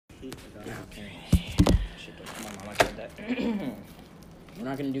We're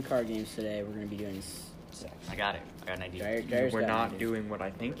not going to do card games today. We're going to be doing sex. I got it. I got an idea. We're not doing what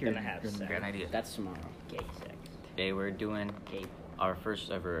I think you're gonna have sex. I got an idea. That's tomorrow. Gay sex. Today we're doing our first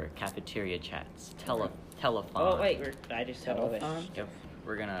ever cafeteria chats. Telephone. Oh wait, I just said all this. Yep.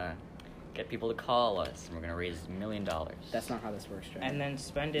 We're gonna get people to call us, and we're gonna raise $1 million. That's not how this works, Trey. And then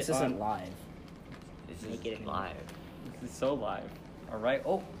spend it This on... isn't live. This Make is it live. This is so live. All right.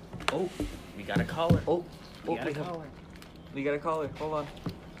 Oh, We got a caller. we got a caller. We got a caller. Hold on.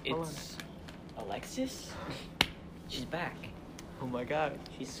 It's Alexis. She's back. Oh my God.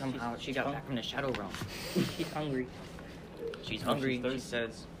 She got back from the shadow realm. She's hungry. She's hungry. thirsty. She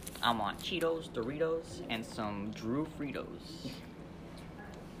says, "I want Cheetos, Doritos, and some Drew Fritos."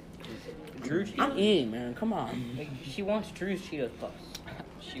 Drew I'm Cheetos? eating, man. Come on. Like, she wants Drew's Cheetos Puffs.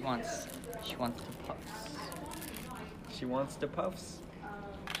 She wants the puffs. She wants the puffs.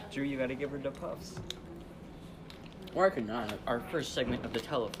 Drew, you gotta give her the puffs. Or I could not. Our first segment of the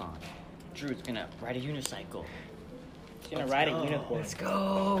telethon. Drew's gonna ride a unicycle. She's gonna ride a unicorn. Let's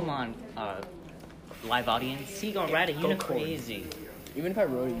go. Come on, live audience. She gonna ride a Go unicorn. crazy. Even if I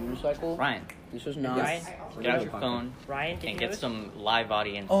rode a unicycle, Ryan, this was not. Ryan? get out your phone Ryan, did and you get notice? some live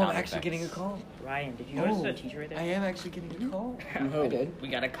audience Oh, I'm sound actually effects. getting a call. Ryan, did you notice the teacher right there? I am actually getting a call. I did. We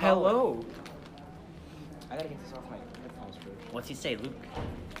got a call. Hello. I gotta get this off my headphones first. What's he say, Luke?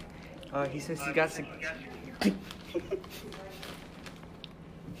 He says he got some.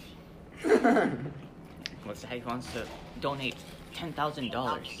 What's the heck? He wants to donate $10,000.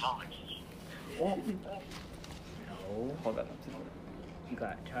 Oh. No. Hold on. You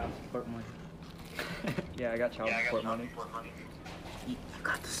got child support money. Yeah, I got child support money. You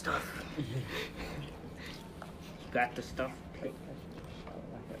got the stuff. You got the stuff.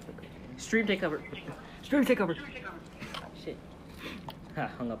 Stream takeover. Stream takeover. Shit. Ha,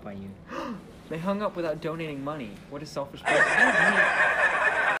 hung up on you. They hung up without donating money. What a selfish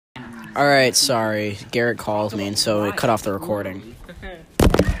person. All right, sorry. Garrett called me, and so it cut off the recording.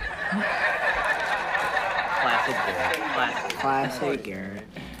 Classic Garrett. Classic Garrett.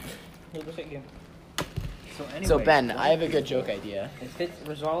 So anyway. So Ben, I have a good joke idea. If it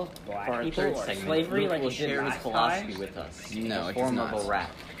resolves black For our people third or segment, slavery, Luke like will it did share his last philosophy time, with us. No, in the it does form not. of a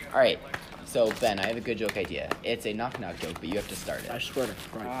rap. All right. So Ben, I have a good joke idea. It's a knock-knock joke, but you have to start I it. swear to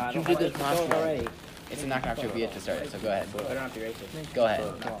I God. don't You did like this it last time. already. It's a knock-knock joke, but you have to start it. So go ahead. I don't have to be racist. Go ahead.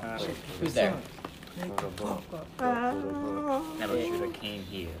 Who's there? Never should have came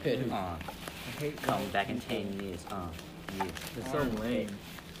here. Who? I hate Come back in 10 years. Yeah. It's so lame.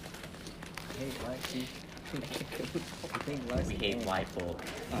 I hate white people. I think white We hate white folk.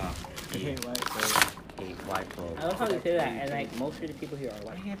 I Yeah. hate white folks. Hate white folk. I love how you say that, and like most of the people here are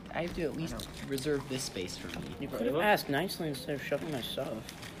white. I have to at least reserve this space for me. You could have asked nicely instead of shoving my stuff.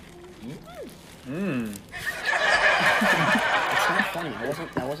 Mmm. It's not funny.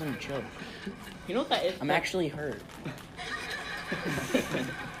 That wasn't a joke. You know what that is? I'm actually hurt.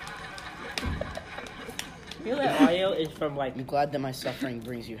 You know that audio is from like. I'm glad that my suffering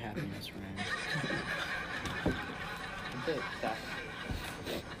brings you happiness, Ryan.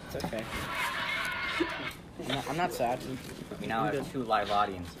 It's okay. I'm not sad. We now have 2 live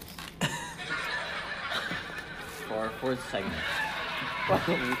audiences. For our fourth segment,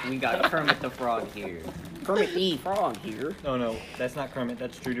 we got Kermit the Frog here. Kermit the Frog here. Oh no, that's not Kermit.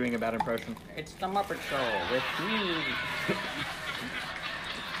 That's Drew doing a bad impression. It's the Muppet Show with me.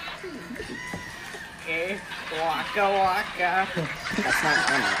 Okay, waka waka. That's not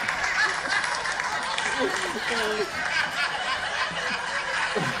Kermit.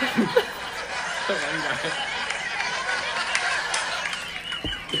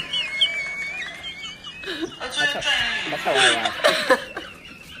 That's how I laugh.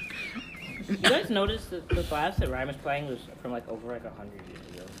 You guys notice that the class that Ryan was playing was from like over like 100 years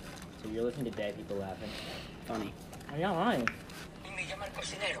ago. So you're listening to dead people laughing. Funny. I'm not lying. Me llama el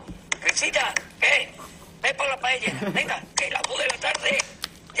cocinero. Risita, ve por la paella. Venga, que las 2 de la tarde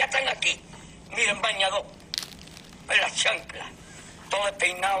ya están aquí. Miren, bañado. Ve las chanclas. Todo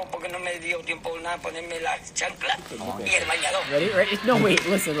despeinado porque no me dio tiempo nada ponerme las chanclas y el bañador. Ready? No, wait.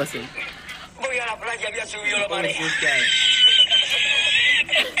 Listen. Voy a la playa, había subido la marea. Eso.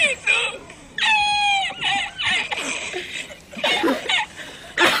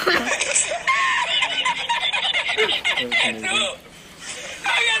 Eso.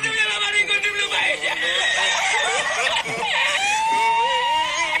 Había subido la marea con su paella.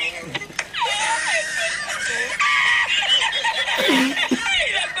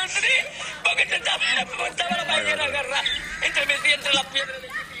 Y la encontré porque estaba la mañana agarrada entremetida entre las piedras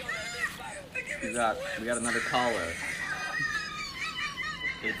del sitio. We got another caller.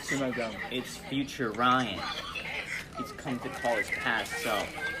 It's Oh my God. it's future Ryan. He's come to call his past self.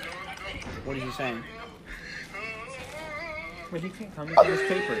 What is he saying? Wait, he can't come into this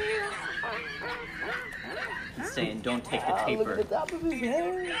paper. He's saying, don't take the taper. top of his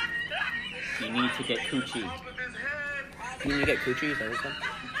head. You need to get coochie. You need to get coochie, is that what it's called?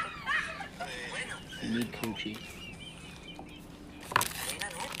 You need coochie.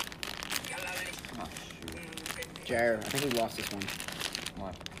 Oh, shoot. Jared, I think we lost this one.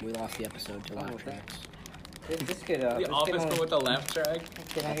 What? We lost the episode to laugh tracks. This could, The office but with the laugh track.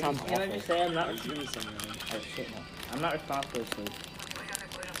 Can That sounds I awful. just say I'm not... Oh, shit, no. I'm not responsible for this.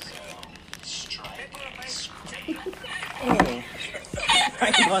 Oh.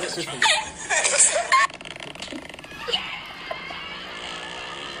 I thought it was...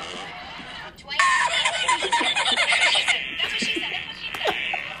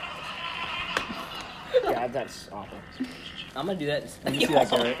 God, that's awful. I'm gonna do that. Let me see that,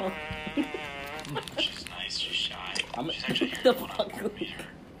 Garrett. She's nice, she's shy. I'm She's actually what here. the fuck, Luke?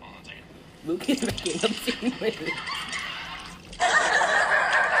 Hold on a second. Luke is making up scene with me.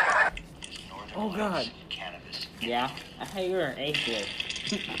 Oh, God. Cannabis. Yeah, I thought you were an atheist.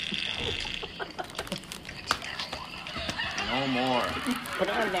 No more. Put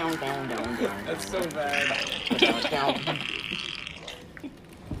it down, down. That's so bad. down.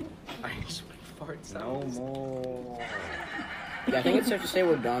 I just fart No sounds. more. Yeah, I think it's safe to say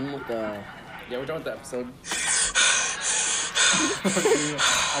we're done with the... Yeah, we're done with the episode.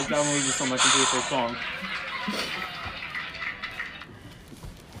 I downloaded this on my computer for a song.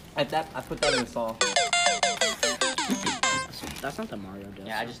 I put that in a song. That's not the Mario disc.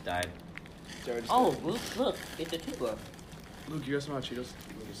 Yeah, I just died. Jared, just- Oh, look, it's a tuba. Luke, you got some hot Cheetos?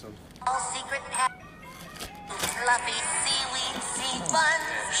 Look at some. All secret pet. Fluffy seaweed sea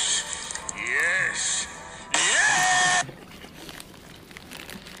buns. Yes.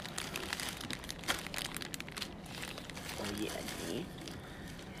 Oh yeah, G.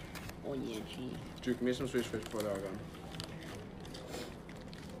 Oh yeah, G. Drew, give me some Swedish fish before they're all gone.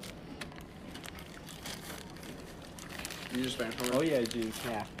 You just ran from it? Oh yeah, G.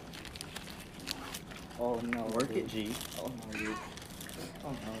 Yeah. Oh no. Work dude. it, G. Oh no, dude.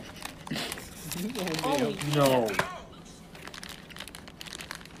 Oh no. No.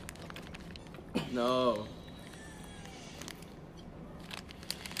 No.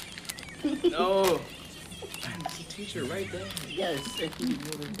 No. It's a teacher right there. Yes. Oh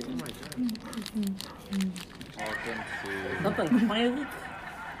my god. Welcome Something funny, Luke.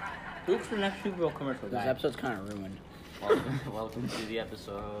 Luke for the next Super Bowl commercial, This guys. episode's kind of ruined. welcome to the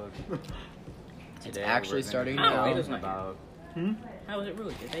episode. Today actually we're gonna starting be now. talking It was not about How was it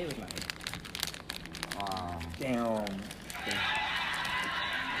ruined? Your day was not. Damn.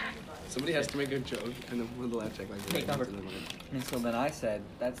 Somebody has to make a joke, and then when the laugh track like Take over. And so then I said,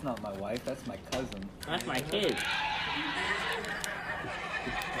 that's not my wife, that's my cousin. That's my kid.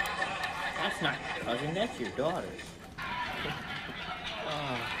 That's not your cousin, that's your daughter.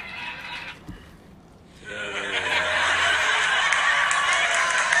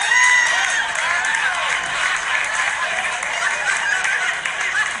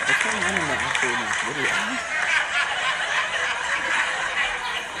 What's going on in the actual video?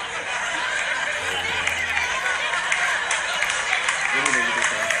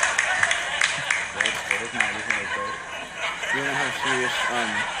 Where's my original joke? We're gonna have serious,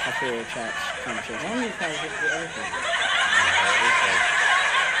 cafeteria chats conversation. Why don't you guys just do everything?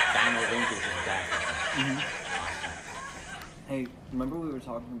 Dino Link is back. Hey, remember we were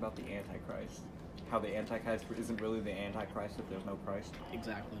talking about the Antichrist? How the Antichrist isn't really the Antichrist if there's no Christ?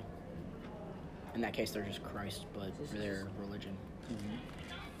 Exactly. In that case, they're just Christ, but their religion.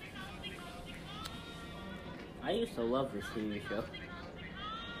 I used to love this TV show.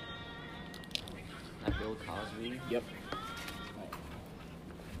 That Bill Cosby. Yep.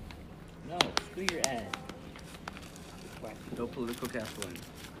 No, screw your ass. No political capital.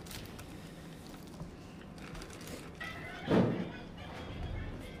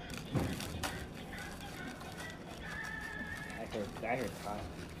 I heard Kyle.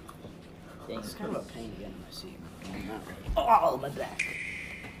 Dang, It's kind of a pain to get in my seat. I'm not ready. oh, my back.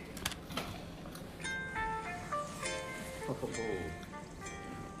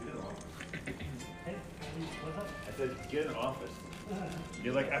 I said, get an office.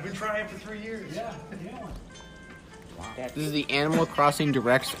 You're like, I've been trying for 3 years. Yeah, This is the Animal Crossing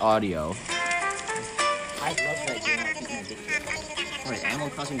Directs audio. I love that game. Wait, Animal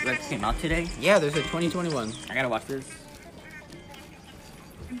Crossing Direct came out today? Yeah, there's a 2021. I gotta watch this.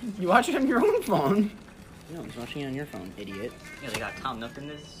 You watch it on your own phone. No, he's watching it on your phone, idiot. Yeah, they got Tom Nook in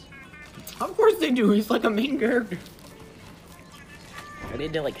this. Of course they do. He's like a main character. I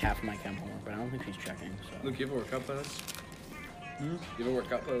did like half my chem homework, but I don't think she's checking. So. Luke, you have a workout playlist? You have a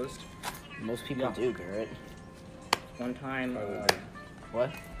workout playlist? Most people do, Garrett. One time,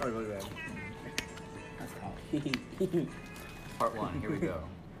 What? Probably really bad. That's tough. Part 1, here we go.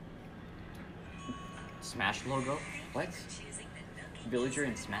 Smash logo? What? Villager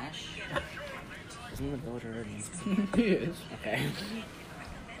in Smash? Isn't the villager already? He is. Okay.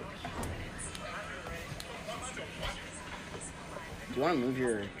 Do you want to move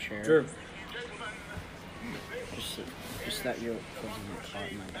your chair? Sure. Just that you're closing your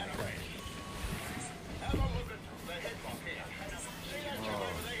caught in my back.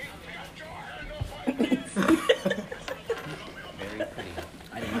 Very pretty.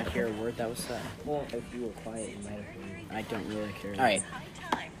 I did not hear a word that was said. Well, if you were quiet, you might have heard. I don't really care. All right.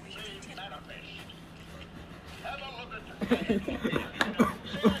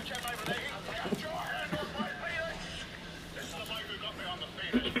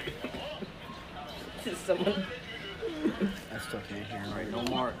 Someone. I still can't hear. All right, no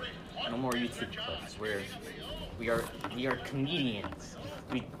more YouTube clips. We are comedians.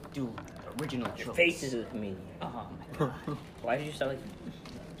 We do original jokes. Faces of the comedian. Why did you sound like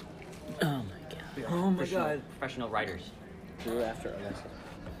Oh my god. We are professional writers. you were after Alexis?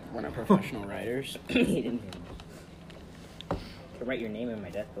 We're not professional writers. He didn't. To write your name in my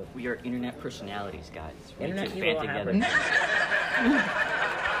death book. We are internet personalities, guys. We need Internet to people band don't have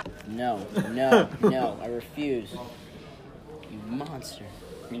together. No, I refuse. You monster.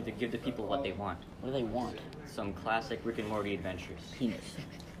 We need to give the people what they want. What do they want? Some classic Rick and Morty adventures. Penis.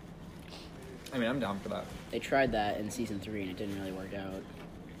 I mean, I'm down for that. They tried that in season 3 and it didn't really work out.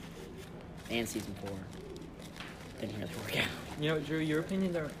 And season 4. Didn't really work out. You know, Drew, your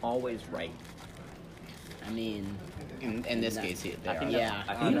opinions aren't always right. I mean, In this No. case, they I are. think yeah. that's-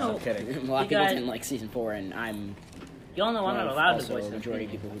 I I'm think not that's- kidding. A lot of You people guys- didn't like season 4, and I'm Y'all know I'm one not of allowed to also voice a an majority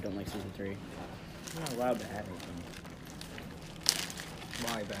of opinion. people who don't like season 3. I'm not allowed to have anything.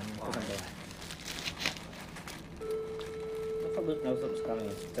 Why, Ben? Because I'm black. Look how Luke knows what was coming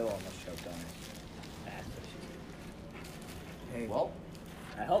and still almost choked on it. Bastard. Hey, Well,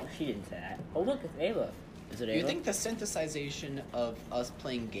 I hope she didn't say that. Oh look, it's Ava. Is it do you Ava? think the synthesization of us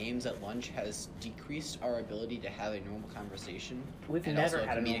playing games at lunch has decreased our ability to have a normal conversation? We've and never also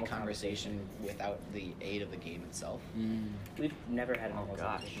had a comedic normal conversation without the aid of the game itself? We've never had a normal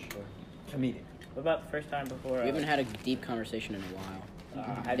gosh. conversation before. comedic. What about the first time before? We haven't had a deep conversation in a while.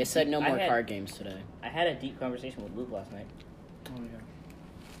 I had They said no I more had- card games today. I had a deep conversation with Luke last night.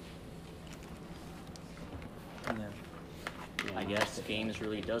 I guess games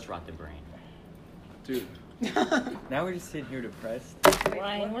really does rot the brain. Dude. Now we're just sitting here depressed.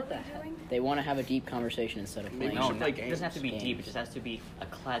 Ryan, what the hell? They want to have a deep conversation instead of playing No, should play it doesn't have to be games. deep. It just has to be a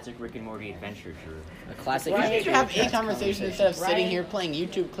classic Rick and Morty adventure, Drew. a classic. Why did you have a chat conversation instead of sitting Ryan- here playing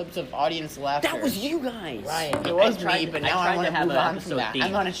YouTube clips of audience laughter? That was you guys. Ryan, It was I tried me, to- but I now I tried want to to have move an on from episode that. theme.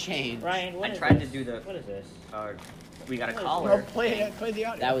 I'm gonna change. Ryan, what I is tried this? to do the. What is this? We got a Well, caller. play the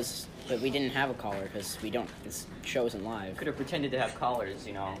audio. That was, but we didn't have a caller because we don't. This show isn't live. Could have pretended to have callers,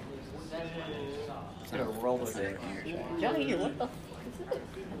 you know. Could have rolled with it. Johnny, what the?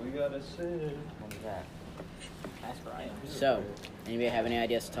 We gotta sit. What is that? Ask Ryan. So, anybody have any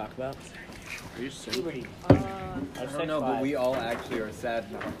ideas to talk about? Are you sick? Puberty. I don't know, but we all actually are sad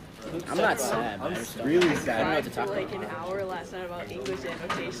now. I'm not sad. but I'm I just don't- really I don't know sad. what to talk for like about. an hour last night about English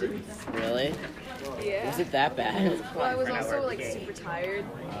annotations. Really? Yeah. Was it that bad? Well, I was also like super tired,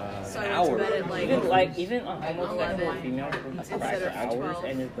 so I went hour. to bed at like Even on homosexual females who cry Instead for of hours 12.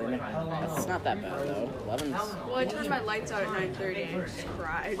 and there's women on It's not that bad though. 11's. well, I turned my lights out at 9:30 and just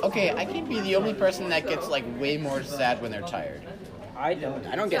cried. Okay, I can be the only person that gets like way more sad when they're tired. I don't.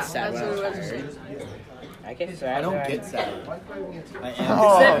 I don't get sad when I'm that's what tired. I get sad. I don't when get sad. I am.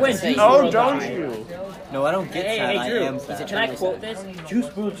 Except when Juice oh, WRLD don't died. you? No, I don't get Hey, sad. hey, Drew. I am sad. Can I quote this? Juice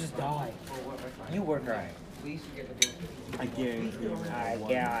WRLD just died. You were crying. I guarantee you. I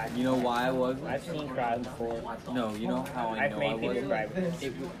God. You know why I wasn't? I've seen cry before. No, you know how I I've know I made people wasn't? cry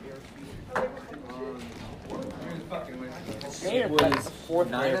before. It was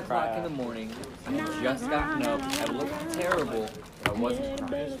 9 o'clock in the morning. I had just gotten up. I looked terrible. But I wasn't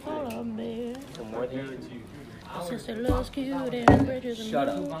crying. For more than Shut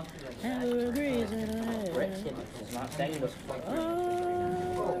up. Brett Simmons is not saying this.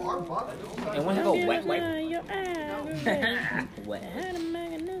 And when I go wet, wet. Wet.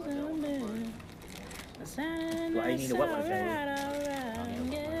 Do I need a wet one?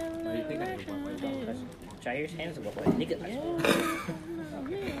 What do you think I need a wet wipe? Jair's hands are wet. Nigga,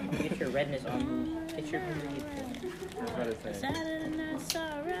 get your redness on. Get your period. I was about to say.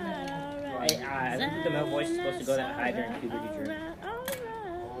 I think the male voice is supposed to go that high during puberty, Drew.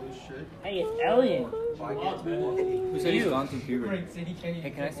 Hey, it's Elliot. Who said he's gone through puberty? Hey,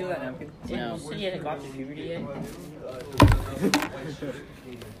 can I steal that napkin? No. You said he hasn't gone through puberty yet?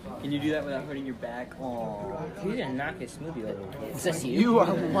 Can you do that without hurting your back? Aww. He's gonna knock his smoothie over. Is this you? You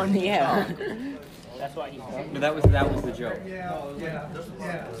are one. Yeah. That's why he's No, that was the joke.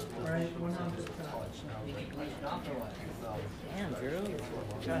 Damn, Drew.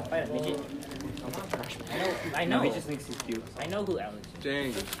 You're trying to fight a midget. I know. No, he just thinks he's cute. I know who Alex is.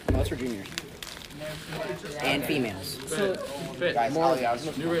 Dang. Most for juniors. And females. So, Guys, more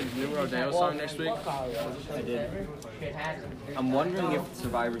new Rodeo song next week. I did. I'm wondering if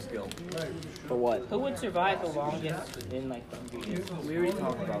Survivor's Guild. For what? who would survive the longest in like the ingredients? We already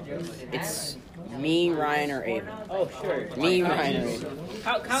talked about this. It's me, Ryan, or Ava. Oh, sure. Me, Ryan, or Ava.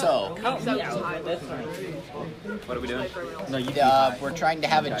 Count me out. That's fine. What are we doing? No, you We're trying to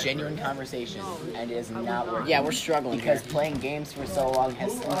have a genuine conversation, and it is not working. Yeah, we're struggling because here. playing games for so long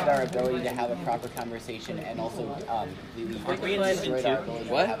has limited our ability to have a proper conversation, and also completely destroyed our ability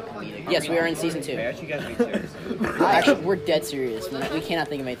What? to have a comedic. Yes, we are in season 2. you guys be serious. Actually, we're dead serious. We cannot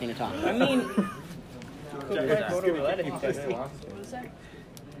think of anything to talk I about. mean, could play photo roulette if you guys really want to. What was that?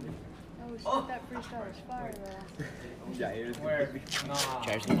 Oh, shit, that freestyle was fire, though. Jair's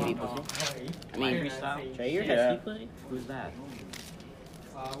Jair's gonna be pussy. I mean, Jair has pussy? Who's that?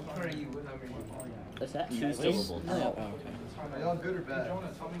 What's that? 2 syllables. Oh, okay. Are y'all good or bad?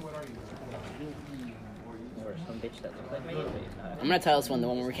 Or some bitch that looks like me, but he's not. I'm gonna tell this one, the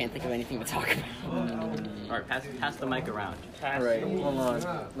one where we can't think of anything to talk about. Alright, pass the mic around. Alright, hold on.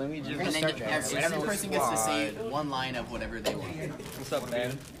 Let me just. And then every person gets to say one line of whatever they want. What's up,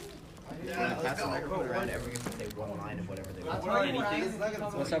 man? Pass the microphone around, everyone gets to say one line of whatever they want.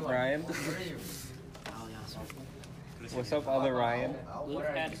 What's up, Ryan? What's up, other Ryan? Luke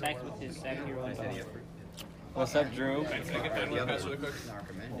had sex with his 7-year-old daughter. What's up, Drew? Can I get that pass really quick?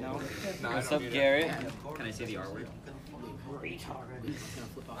 No. What's up, Garrett? Can I say the R word?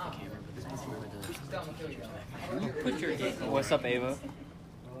 Put your dick. What's up, Ava?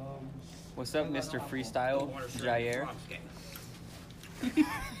 What's up, Mr. Freestyle, Jair?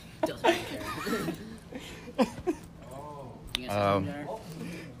 Doesn't care. You gonna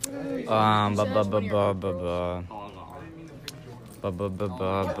say something, Jair?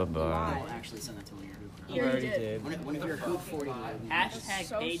 Actually, send that to one of your group. You already did. One of your group 40.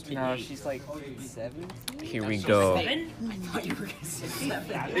 Hashtag paid to No, date. she's like 7. Here we go. 7? I thought you were gonna say 7.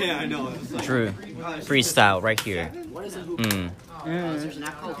 Yeah, I know. Drew. Freestyle right here. What is a hoop? There's an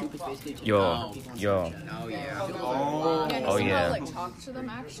app called Hoop. It's basically just Yo, yo. Oh yeah. Oh, yeah. Like talk to them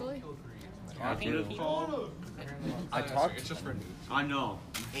actually. I talked. It's just for I know.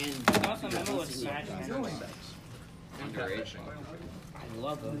 And Also, remember what Smash Memory. underage. I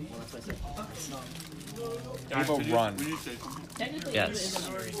love them. well, that's what I said. Ava, run. Technically, Yes. Ava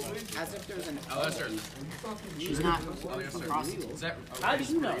isn't a race. As if there's an Oh, that's right. She's not Oh, yes, sir. crossable. Is that? How did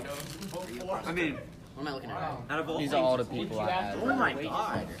you know? I mean, What am I looking at? out of all These are all the people I had. Oh my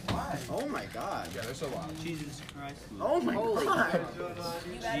god. Oh my god. Yeah, there's a lot. Jesus Christ. Oh my god. You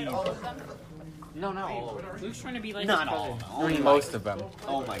added all of them. No. Luke's trying to be like Not his all. cousin. Most of them.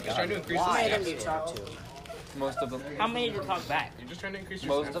 Oh my Just trying to god. increase Why? the Who do you talk to? Most of them. How many did you talk back? You're just trying to increase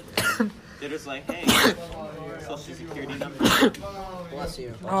your Most stats. of them. They're just like, hey, social security number. Bless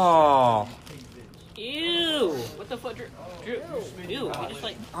you. Oh. Ew! What the fuck, Drew? Ew! You just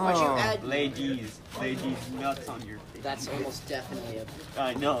like. Why'd you add? Ladies nuts on your face. That's almost definitely a.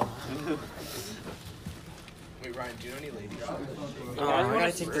 I know. Wait, Ryan, do you know any ladies? I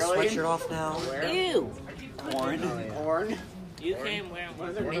gotta take this sweatshirt off now. Ew! Corn. Corn? You came wearing One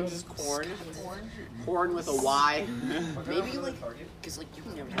of their names is Corn. Corn with a Y. Maybe like, cause like you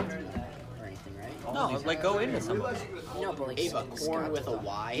can never talk to me or anything, right? No, like go into someone. No, but like Ava, Scott corn does with a that.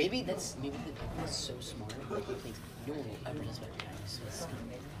 Y. Maybe that's so smart. Like he thinks no one will ever just like so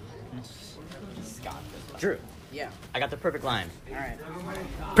it's Scott. Drew, Yeah. I got the perfect line. All right.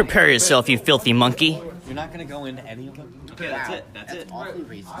 Prepare yourself, you filthy monkey. You're not gonna go into any of them? Okay, that's it. That's it. Awfully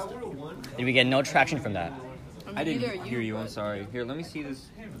racist. Did we get no traction from that? I didn't hear you, I'm sorry. Here, let me see this.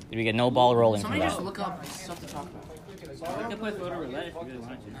 Did we get no ball rolling from Somebody that? just look up stuff to talk about. You can play photo roulette if you really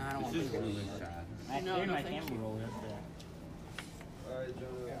want to. Nah, I don't want to. I cleared my camera roll yesterday.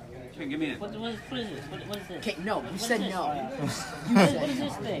 Here, give me it. What is this? What is this? Okay, no, you said no. What is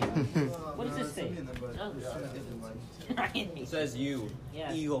this thing? What is this thing? Oh. It says you,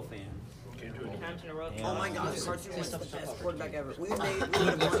 Yeah. Eagle fan. times in a row. Oh my God, Carson was the best quarterback ever. We would have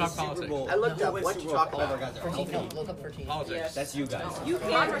Let's won talk Super politics. Bowl. I looked up We what won to Super talk Bowl. All of our about. guys are healthy. Look up 13. Politics. That's you guys.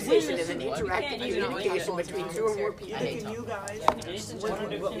 Conversation is an interactive communication between two or more people. Picking you guys.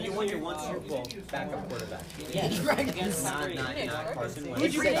 You won your one Super Bowl backup quarterback. Yes. Not Carson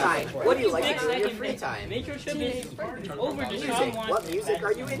Wentz. Free time. What do you like to do in your free time? Metro should be over to Music. What music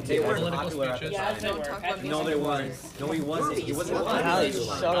are you They into? weren't popular at the Yeah, time. they were. No, they weren't. No, he wasn't. He wasn't.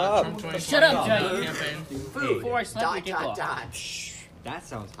 Shut up. Shut up, Jay. Campaign. Before I slap your dick off. That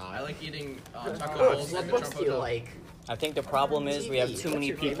sounds I hot. like eating taco What bowls at the books Trump do you Hotel. like? I think the problem is we have too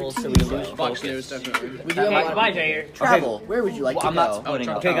many people, so we lose Fox focus. News, definitely. We do have a lot of Bye, Jair. travel. Where would you like to I'm go? not splitting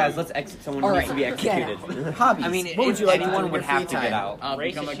up. Okay, guys, let's exit. Someone All needs to be right, executed. Hobbies. I mean, what would you like to do anyone in would your have free to get time? out.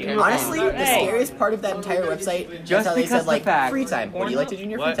 Become a Racist shit. campaign. Honestly, the Hey. scariest part of that entire website is Just how they because said like the fact- free time. What do you like to do in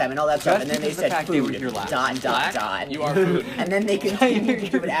your free What? time and all that stuff? Just And then they because the said fact they were food. here last. Dot. You are food. And then they continue to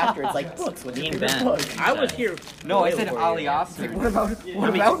do it after. It's like books. What's your Being favorite banned. book? I was here. No, I said Ali Oster. What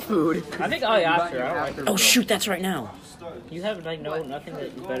about food? I think Ali Oster. I like her. Oh shoot, that's right now. You have like nothing that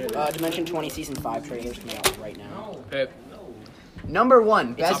is better than Dimension 20 Season 5 trailers coming out right now. Pip. Number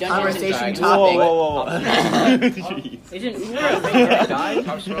one, best Dungeons and conversation Dragons. topic. Isn't Uber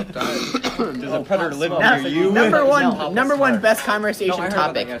Top Smoke died. There's a predator living near you. Number one, best conversation No, I heard about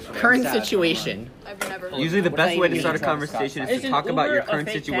topic. that yesterday. Current I'm sad. situation. I've never. Usually the What best does way that to start a mean? conversation is to Isn't talk about Uber your a current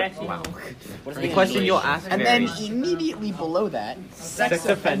fake situation. taxi? Wow. What does The that question mean? you'll ask And then varies. immediately below that, sex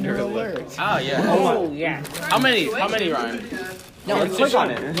offender alert. Oh, yeah. Oh yeah. How many, Ryan? No, Let's click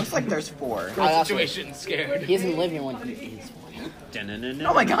on it. Looks like there's 4. Ali Oster, Situation scared. he doesn't live in one. He's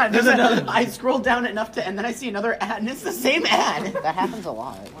Oh my god, there's another. I scrolled down enough to, and then I see another ad, and it's the same ad. That happens a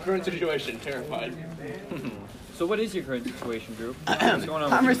lot. Current situation, terrified. So what is your current situation, Drew? What's going on?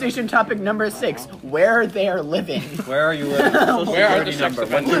 Conversation topic number 6: where they are living. Where are you living? Social Where are the security sex number.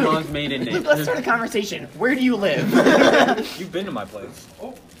 What's your offenders? mom's maiden name? Let's start a conversation. Where do you live? You've been to my place.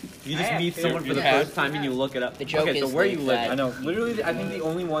 You just I meet have someone to. for the You have. first time and you look it up. The joke okay, so is where that- you live? I know. Literally, I think the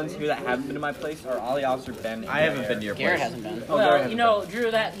only ones here that haven't been to my place are Ali Oster, Ben. I haven't been to your Garrett place. hasn't been. Oh, Garrett Well, hasn't you know,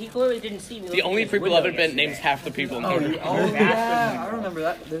 Drew, that he clearly didn't see me. The only people that have been names half the people in here. Oh yeah, I remember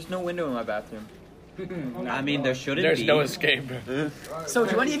that. There's no window in my bathroom. I mean, there shouldn't There's be. no escape. So,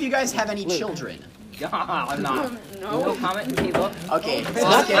 do any of you guys have any children? I'm not. No comment. Hey, look. Okay, so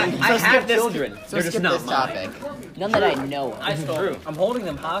I skip have this. children. So They're skip just not this mine. topic. None that I know of. I stole. True. I'm holding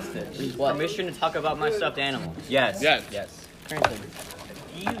them hostage. What? Permission to talk about my stuffed animals. Yes. Yes. Yes. Currently.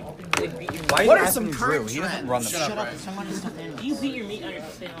 Why What you are some asking current Drew? He doesn't trends? run the Shut show. up. Someone is something. Do you beat your meat on your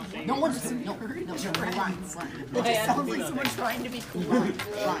thing all day? No one's. No. It just sounds like someone trying to be cool.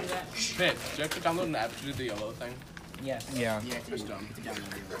 Right. Pip, do you have to download an app to do the yellow thing? Yes. Yeah. Just dumb.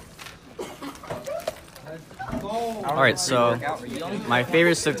 Alright, so my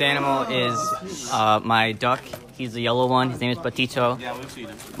favorite stuffed animal is my duck. He's the yellow one. His name is Patito. Yeah, we've seen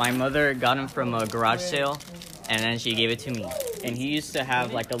him. My mother got him from a garage sale, and then she gave it to me. And he used to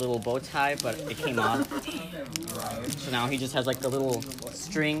have like a little bow tie, but it came off. So now he just has like a little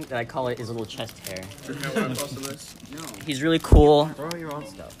string that I call it his little chest hair. He's really cool. Throw your own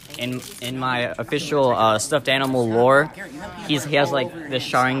stuff. In my official stuffed animal lore, he has like the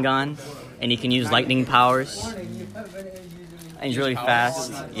Sharingan, and he can use lightning powers. And he's really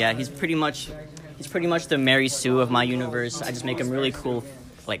fast. Yeah, he's pretty much the Mary Sue of my universe. I just make him really cool,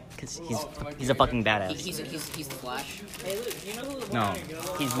 like, cause he's a fucking badass. He's the Flash. Hey, look, you know who No,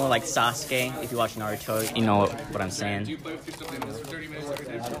 he's more like Sasuke. If you watch Naruto, you know what I'm Do saying. you play with your stuffed animals for 30 minutes every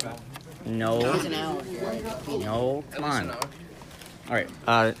day? No, He's an hour. no, come on. Listen All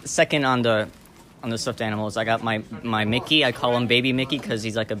right. Second on the stuffed animals, I got my Mickey. I call him Baby Mickey because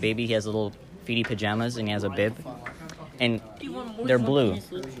he's like a baby. He has little feety pajamas and he has a bib, and they're blue.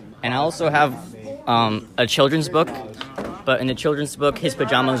 And I also have a children's book, but in the children's book, his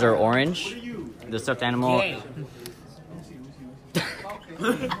pajamas are orange. The stuffed animal.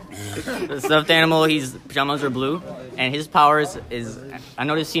 The stuffed animal, his pajamas are blue, and his powers is. I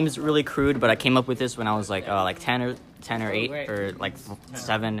know this seems really crude, but I came up with this when I was like 10 or 8 or like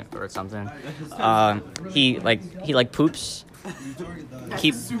 7 or something. He poops.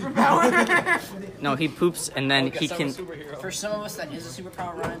 He no, he poops and then he can. For some of us, that is a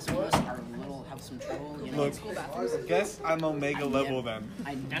superpower, Ryan. Some of us are have some trouble. You know, in school bathrooms. Guess I'm Omega level then.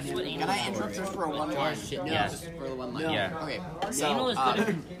 Can I interrupt just for a one line? No, Yes. just for the one line. Yeah. Okay. Anal So is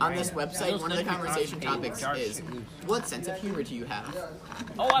good. on this website, one of the conversation topics is what sense of humor do you have?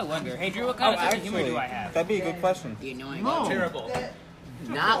 Oh, I wonder. Hey, Drew, what kind of sense of humor do I have? That'd be a good question. The annoying. No. Terrible.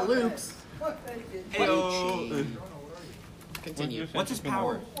 Not Luke's. Continue. What's his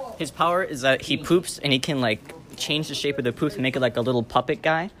power? His power is that he poops and he can like change the shape of the poop to make it like a little puppet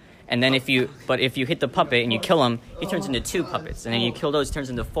guy. And then if you hit the puppet and you kill him, he turns into 2 puppets. And then you kill those, he turns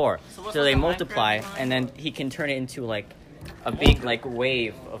into 4. So they multiply, and then he can turn it into like a big like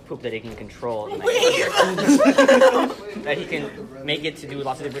wave of poop that he can control. That he can make it to do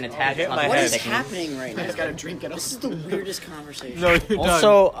lots of different attacks. What is happening right now? Got to drink it. This is the weirdest conversation. No,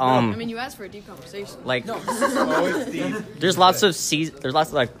 also, I mean, you asked for a deep conversation. like there's lots of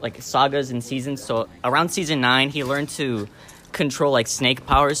like sagas and seasons. So around season 9, he learned to control like snake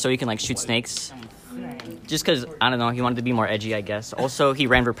powers, so he can like shoot snakes. Just because I don't know, he wanted to be more edgy, I guess. Also, he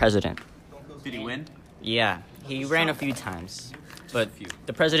ran for president. Did he win? Yeah, he ran a few times, but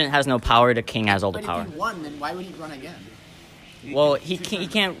the president has no power. The king has all the But power. if he won, then why would he run again? Well, he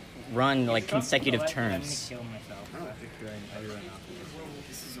can't run like consecutive terms.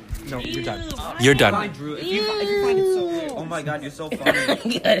 No, you're done. You're done. If you find it so weird, oh my god, you're so funny.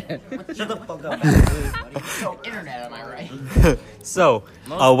 Shut the fuck up. So internet, am I right? So,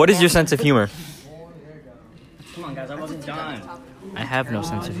 what is your sense of humor? Come on, guys, I wasn't done. I have no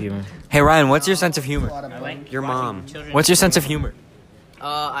sense of humor. Hey Ryan, what's your sense of humor? I like Your mom. children. What's your sense of humor?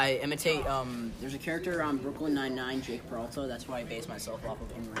 I imitate, there's a character on Brooklyn Nine-Nine, Jake Peralta. That's why I base myself off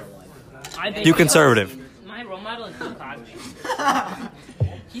of in real life. You conservative. My role model is Bill Cosby.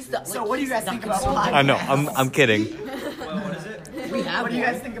 He's the. So what do you guys think about podcasts? I know, I'm kidding. What do you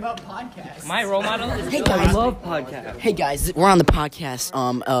guys think about podcasts? My role model is Hey Bill guys, Cosby. love podcasts. Hey guys, we're on the podcast,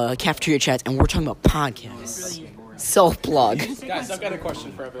 Cafeteria Chats, and we're talking about podcasts. Self-plug. Guys, I've got a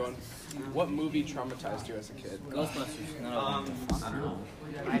question for everyone. What movie traumatized you as a kid? Ghostbusters. No.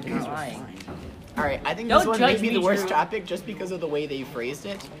 I'm lying. Alright, I think Don't this one judge may be me, the worst Drew. topic just because of the way they phrased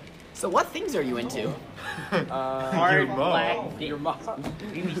it. So what things are you into? Hard black. Your mom.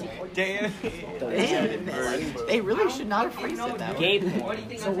 Damn. They really should not have phrased it that way. Gay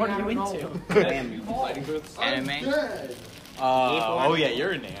porn. So what are you into? Lighting booths? Anime? Oh yeah,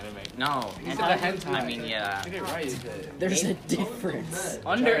 you're in anime. No. He said the hentai. I mean, yeah. Get it right. There's a difference.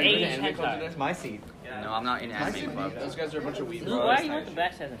 Underage Anime club hentai. today? My seat. No, I'm not in anime club. Those guys are a bunch of weed Lou, why are you at the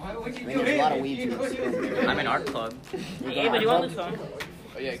back seven? There's a lot of weed to this. I'm in art club. Hey, but you want this song?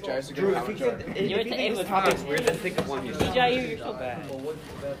 Oh yeah, Jair's a good comment. Give it to Ava. Topic's weird, then think of one you Jair, you're so bad.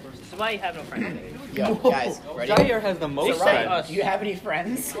 This is why you have no friends. Yo, guys, ready? Jair has the most So, Ryan, friends. do you have any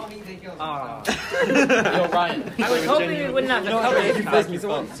friends? Yo, Ryan. I was hoping we wouldn't have to cover this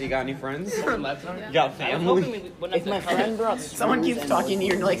topic. So you got any friends? You left on? You got I was family? hoping we wouldn't If have my to cover friend this. brought Someone keeps talking to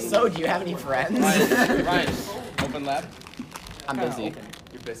you and you're like, so, do you have any friends? Ryan, open lab. I'm busy.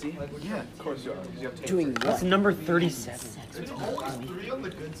 You're busy? Yeah, of course you are. 'cause you have doing what? That's number 37. It's always 3 on the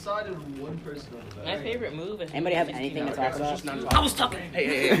good side and 1 person on the bad. My favorite move is. Anybody have anything to talk about? I was talking.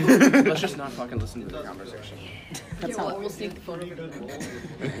 Hey. Let's just not fucking listen to the conversation. That's how we'll sneak the photo.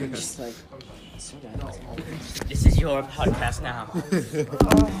 Just like. This is your podcast now.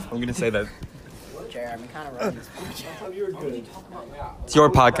 I'm gonna say that. Jared, I'm kind of running this podcast. It's your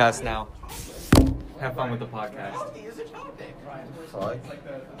podcast now. Have fun with the podcast.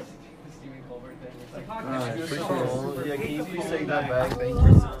 Yeah, can you please take that back? Thank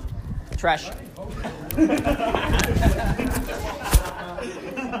you. Trash.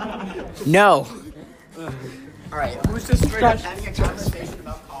 No. All right, who's just straight up having a conversation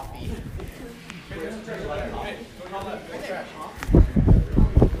about coffee?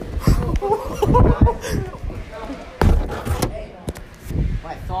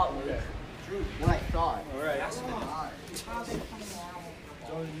 What I thought, Luke. What I thought.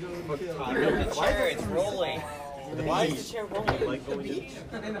 The chair, it's rolling. Why is the chair rolling?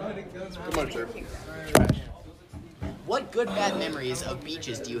 Come on, Drew. What good bad memories of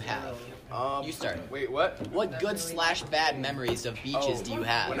beaches do you have? You start. Wait, what? What good / bad memories of beaches do you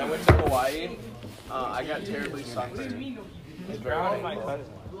have? When I went to Hawaii, I got terribly sunburned. It's very painful.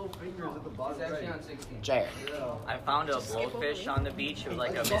 Jair. I found a blowfish on the beach. It was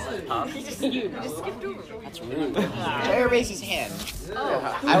like a Mrs. Puff. You just skipped over. That's rude. Jair raised his hand.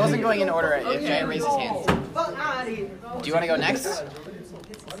 Oh. I wasn't going in order if Jair raised his hand. Do you want to go next?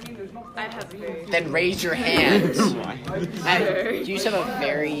 I have very. Then raise your hand. And you just have a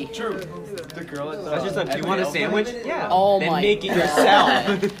very... The girl at the... That's just a, do you want a sandwich? Yeah. Oh then my make it God.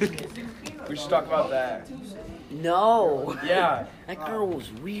 yourself. We should talk about that. No. Yeah. That girl was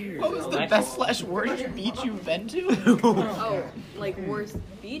weird. What was the best / worst beach you've been to? Oh, like worst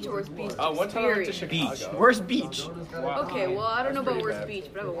beach or worst beach One time I went to experience? Chicago. Worst beach. Okay, well I don't know about worst beach,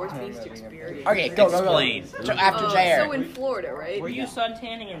 but I have a worst beach experience. Okay, go. Explain. So after Jair. So in Florida, right? Were you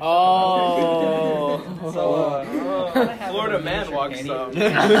suntanning in? Oh. Florida man walks some.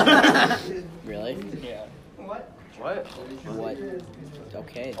 Really? What? What?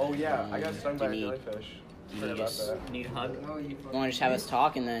 Okay. Oh yeah, I got then. stung Do by a you need jellyfish. You just need a hug. want to just have us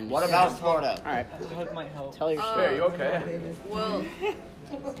talk and then. What about Florida? All right. Hug might help. Tell your Hey, story. are you okay? Well,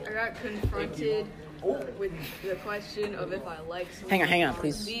 I got confronted with the question of if I like Hang on, swimming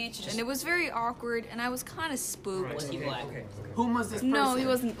please. on the beach, and it was very awkward, and I was kind of spooked. Was he black? Whom was this No, person? he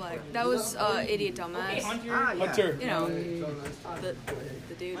wasn't black. That was idiot dumbass. Hunter. You know, the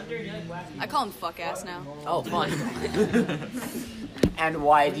dude. I call him fuck ass now. Oh, fun. And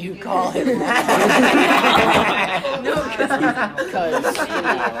why do you call him that? No, Because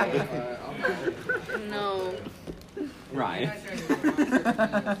no. Ryan.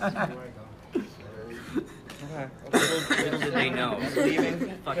 Little did they know.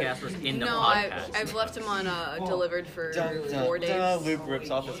 Fuck ass was in the No, podcast. I've left him on delivered for 4 days. Luke rips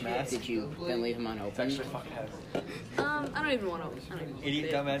off his mask. Did you then leave him unopened? I don't even want to.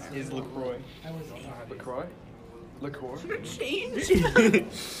 Idiot dumbass is LaCroix. LaCroix? Liqueur? Change.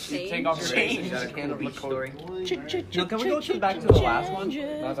 Take off your face and got a can of Beach liqueur. story. No, can we go back to the last one?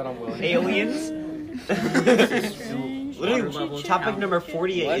 Not that I'm willing. Aliens? Literally, topic number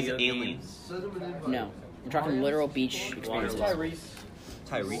 48 is aliens. No. We're talking literal beach experiences.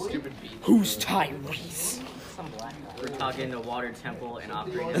 Tyrese? Who's Tyrese? We're talking the water temple and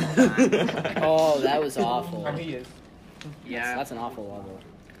Ocarina of Time. Oh, that was awful. He is. Yeah. That's an awful level.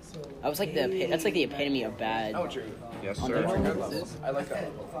 I was like that's like the epitome of bad. Oh, true. Yes, Undertale. I like that.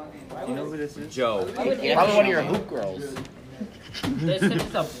 You know who this is? Joe. Yeah, Probably one of your hoop girls. They said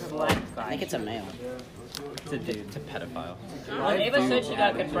it's a black I think it's a male. It's a dude. It's a pedophile. When Ava said she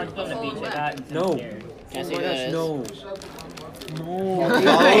got confronted on the beach, I got No. scared. Can I say who that is? No.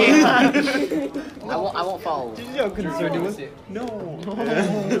 I won't follow. Did you know how concerned you was? No.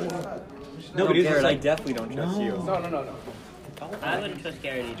 No, but Garrett, I definitely don't trust you. No. I wouldn't trust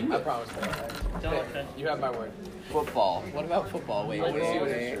Garrett either. I promise. Don't trust You have my word. Football. What about football? Wait.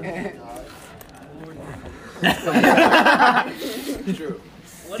 True.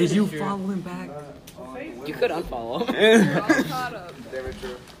 Did you follow him back? You could unfollow. We're all caught up. Very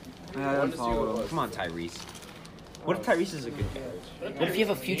true. I unfollowed him. Come on, Tyrese. What if Tyrese is a good guy? What if you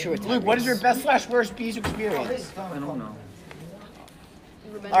have a future with Luke, what is your best / worst beach experience? I don't know.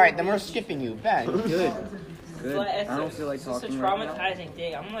 All right, then we're skipping you, Ben. Good. Good. But I don't feel like it's talking a right now. traumatizing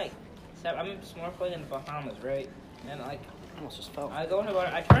thing. I'm snorkeling in the Bahamas, right? And like, I almost just fell. I go in the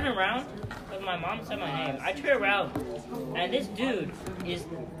water. I turn around, because my mom said my name. I turn around, and this dude is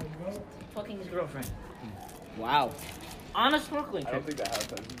fucking his girlfriend Wow. on a snorkeling I don't trip. think that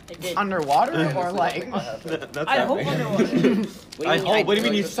happened. It did. Underwater or like? I hope underwater. What do you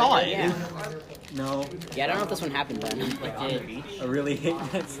mean you saw it? Yeah. No. Yeah, I don't know if this one happened then. It did. I really hate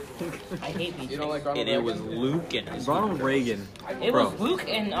that. I hate beaches. You don't like Ronald And it Reagan? was Luke and Ronald Reagan. It Bro. was Luke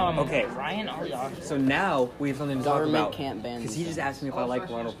and Okay. Ryan Ollier. So now we have something to talk Government about. can't ban Because he just asked me if I like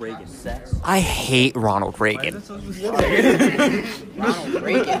Ronald Reagan. I hate Ronald Reagan. Ronald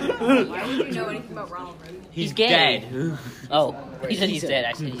Reagan. Why would you know anything about Ronald Reagan? He's gay. dead. Oh, he said he's dead.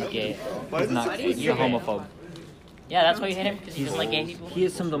 I said he's gay. He's not. He's a homophobe. Yeah, that's why you hate him because he doesn't like gay people. He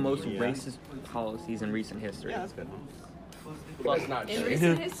has some of the most racist policies in recent history. that's good. That's not In true.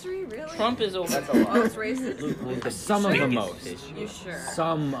 recent history, really? Trump is over. That's a lot. Oh, it's racist? Some of the most. You sure?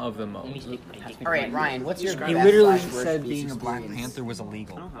 Some of the most. All right, Ryan, what's your He best literally / worst said beach being a Black experience? Panther was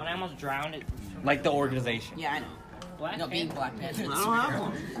illegal. When I almost drowned it. Like the organization. Yeah, I know. Black No, being Panther. Black Panther. I don't have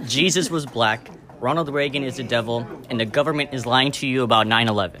one. Jesus was black, Ronald Reagan is the devil, and the government is lying to you about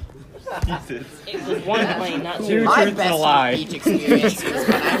 9/11. It was one plane, not Two two. My truths and a best lie. beach experience was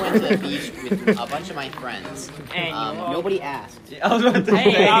when I went to the beach with a bunch of my friends. And Nobody asked. I was about to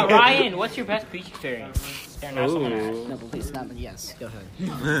hey, say. Ryan, what's your best beach experience? They're not someone asked. No, but please stop. But yes, go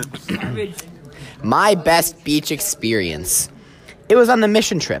ahead. My best beach experience. It was on the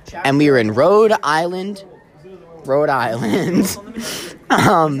mission trip, and we were in Rhode Island. No, Rhode Island is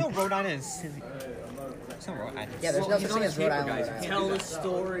silly. It's not Rhode Island. Yeah, there's no such thing as Rhode Island. Tell the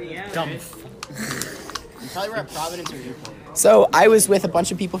story. Yeah. Probably we're at Providence or Newport. So I was with a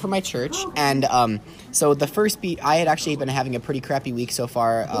bunch of people from my church, and so the first beat, I had actually been having a pretty crappy week so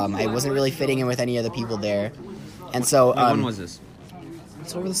far. I wasn't really fitting in with any of the people there, and so when was this?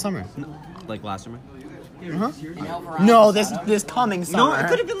 it's over the summer. Like last summer? No, this coming summer. No, it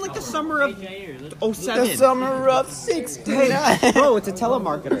could have been like the summer of 07. The summer of 69. Bro, it's a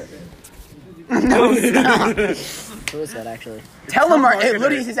telemarketer. No, it's not. Who is that actually? Telemarketer. It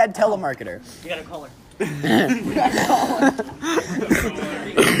literally said telemarketer. You gotta call her.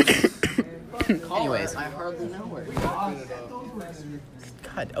 Anyways. I hardly know her.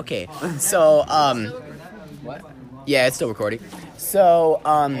 God, okay. So, What? yeah, it's still recording. So,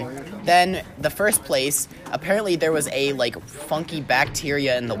 then the first place, apparently there was a, like, funky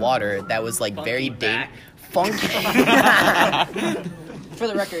bacteria in the water that was, like, very funky. For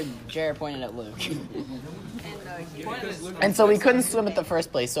the record, Jared pointed at Luke. And so we couldn't swim at the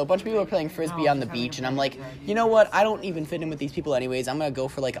first place. So a bunch of people were playing frisbee on the beach, and I'm like, you know what? I don't even fit in with these people anyways. I'm gonna go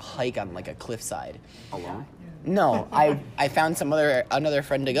for like a hike on like a cliffside. Alone? No, I found another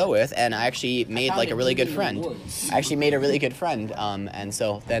friend to go with, and I actually made like a really good friend. I actually made a really good friend, and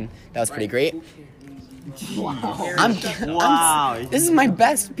so then that was pretty great. Wow. This is my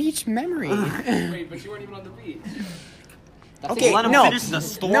best beach memory. Wait, but you weren't even on the beach. Okay, Let him no, finish the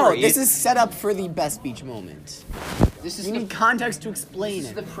story. no, this is set up for the best beach moment. This is You need context to explain This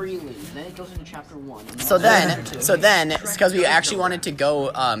is it. the prelude. Then it goes into chapter 1. So then, because we actually wanted to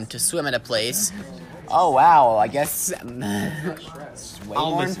go to swim at a place. Oh wow, I guess it's way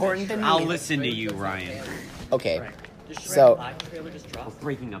more important than me. I'll listen to you, Ryan. Okay, so We're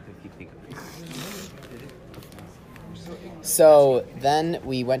breaking up if you think of it. so then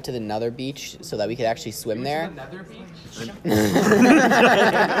we went to another beach so that we could actually swim there.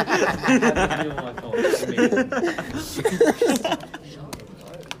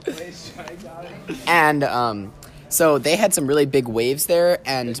 And so they had some really big waves there,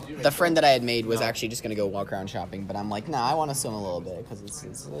 and the friend that I had made was actually just gonna go walk around shopping, but I'm like, nah, I want to swim a little bit because it's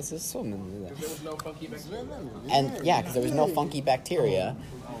just swimming. There was no funky bacteria. And yeah, because there was no funky bacteria,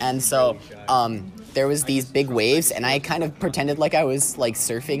 and so there was these big waves, and I kind of pretended like I was like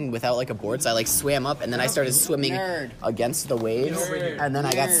surfing without like a board, so I like swam up, and then I started swimming against the waves, and then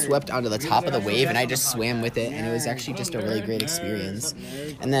I got swept onto the top of the wave, and I just swam with it, and it was actually just a really great experience.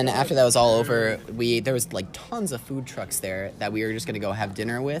 And then after that was all over, there was like tons of food trucks there that we were just gonna go have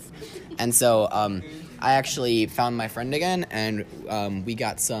dinner with, and so I actually found my friend again, and we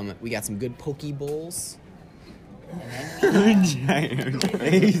got some good poke bowls. Giant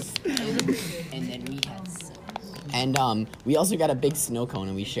face. And then we had some. And we also got a big snow cone,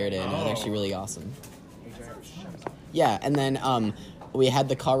 and we shared it, and it was actually really awesome. Yeah, and then we had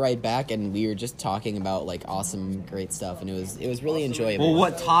the car ride back, and we were just talking about like awesome, great stuff, and it was really enjoyable. Well,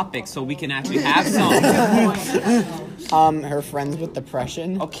 what topic so we can actually have some? Her friends with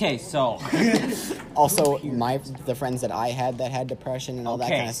depression. Okay, so Also, the friends that I had that had depression and all that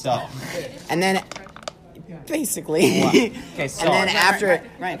kind of stuff. And then, basically, okay, so and then after,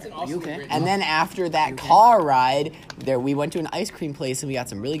 Ryan, are you okay? and then after that car ride, we went to an ice cream place, and we got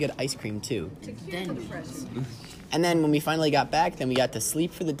some really good ice cream too. And then when we finally got back, then we got to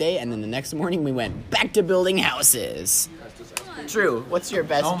sleep for the day, and then the next morning we went back to building houses. Drew, what's your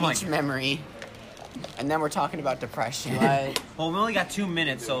best beach memory? And then we're talking about depression. well, we only got 2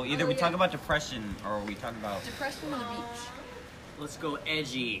 minutes, so either we talk about depression or we talk about Depression on the beach. Let's go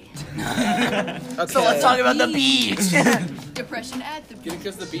edgy. So let's talk about the beach. Depression at the beach.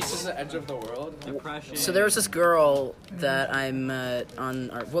 Because the beach is the edge of the world. Depression. So there was this girl that I met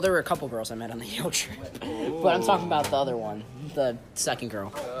on our... Well, there were a couple girls I met on the Yale trip. But I'm talking about the other one. The second girl.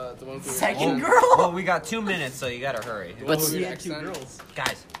 The one Second girl? Well, we got 2 minutes, so you gotta hurry. But, two girls.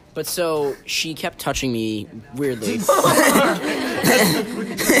 Guys. But so she kept touching me weirdly.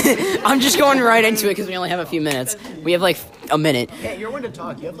 I'm just going right into it because we only have a few minutes. We have like a minute. Yeah, you're one to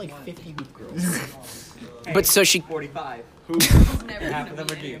talk. You have like 50 hoop girls. But so she... 45. Half of them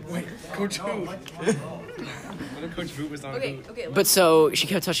are games. Wait, Coach Hoot. What if Coach Hoot was on Okay. But so she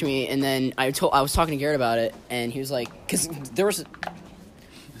kept touching me, and then I was talking to Garrett about it, and he was like, because there was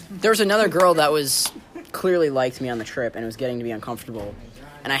another girl that was clearly liked me on the trip, and it was getting to be uncomfortable,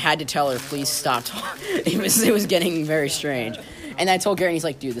 and I had to tell her, please stop talking. It was getting very strange, and I told Garrett, and he's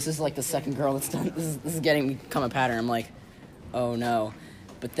like, dude, this is like the second girl that's done. This is getting to become a pattern. I'm like, oh no.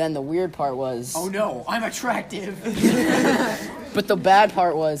 But then the weird part was... Oh no, I'm attractive. But the bad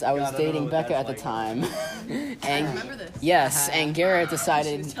part was I was dating Becca at the time. And I remember this. yes, and Garrett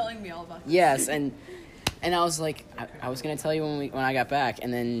decided... She was telling me all about this. Yes, and I was like, I was going to tell you when I got back,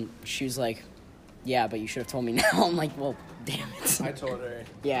 and then she was like, yeah, but you should have told me now. I'm like, well, damn it. I told her.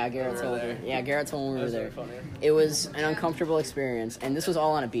 Yeah, Garrett told her. Yeah, Garrett told me we were there. Funny. It was an uncomfortable experience, and this was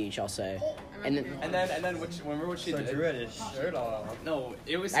all on a beach, I'll say. And then Remember what she did? Shirt on. No,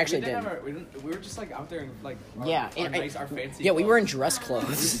 it was Actually, we were just like out there in like our fancy. Yeah, we clothes. were in dress clothes. It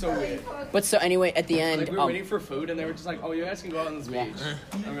was so weird. But so anyway, at the end, Like we were waiting for food, and they were just like, "Oh, you guys can go out on this beach."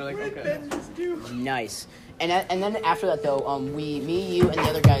 And we were like, "Okay." Nice. And then after that though, me, you, and the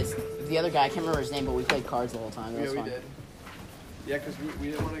other guy, I can't remember his name, but we played cards the whole time. It was fun. We did. Yeah, because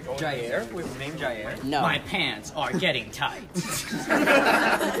we didn't want to go. Jair? We named Jair? No. My pants are getting tight.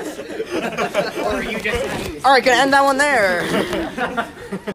 Or are you just... All right, gonna end that one there.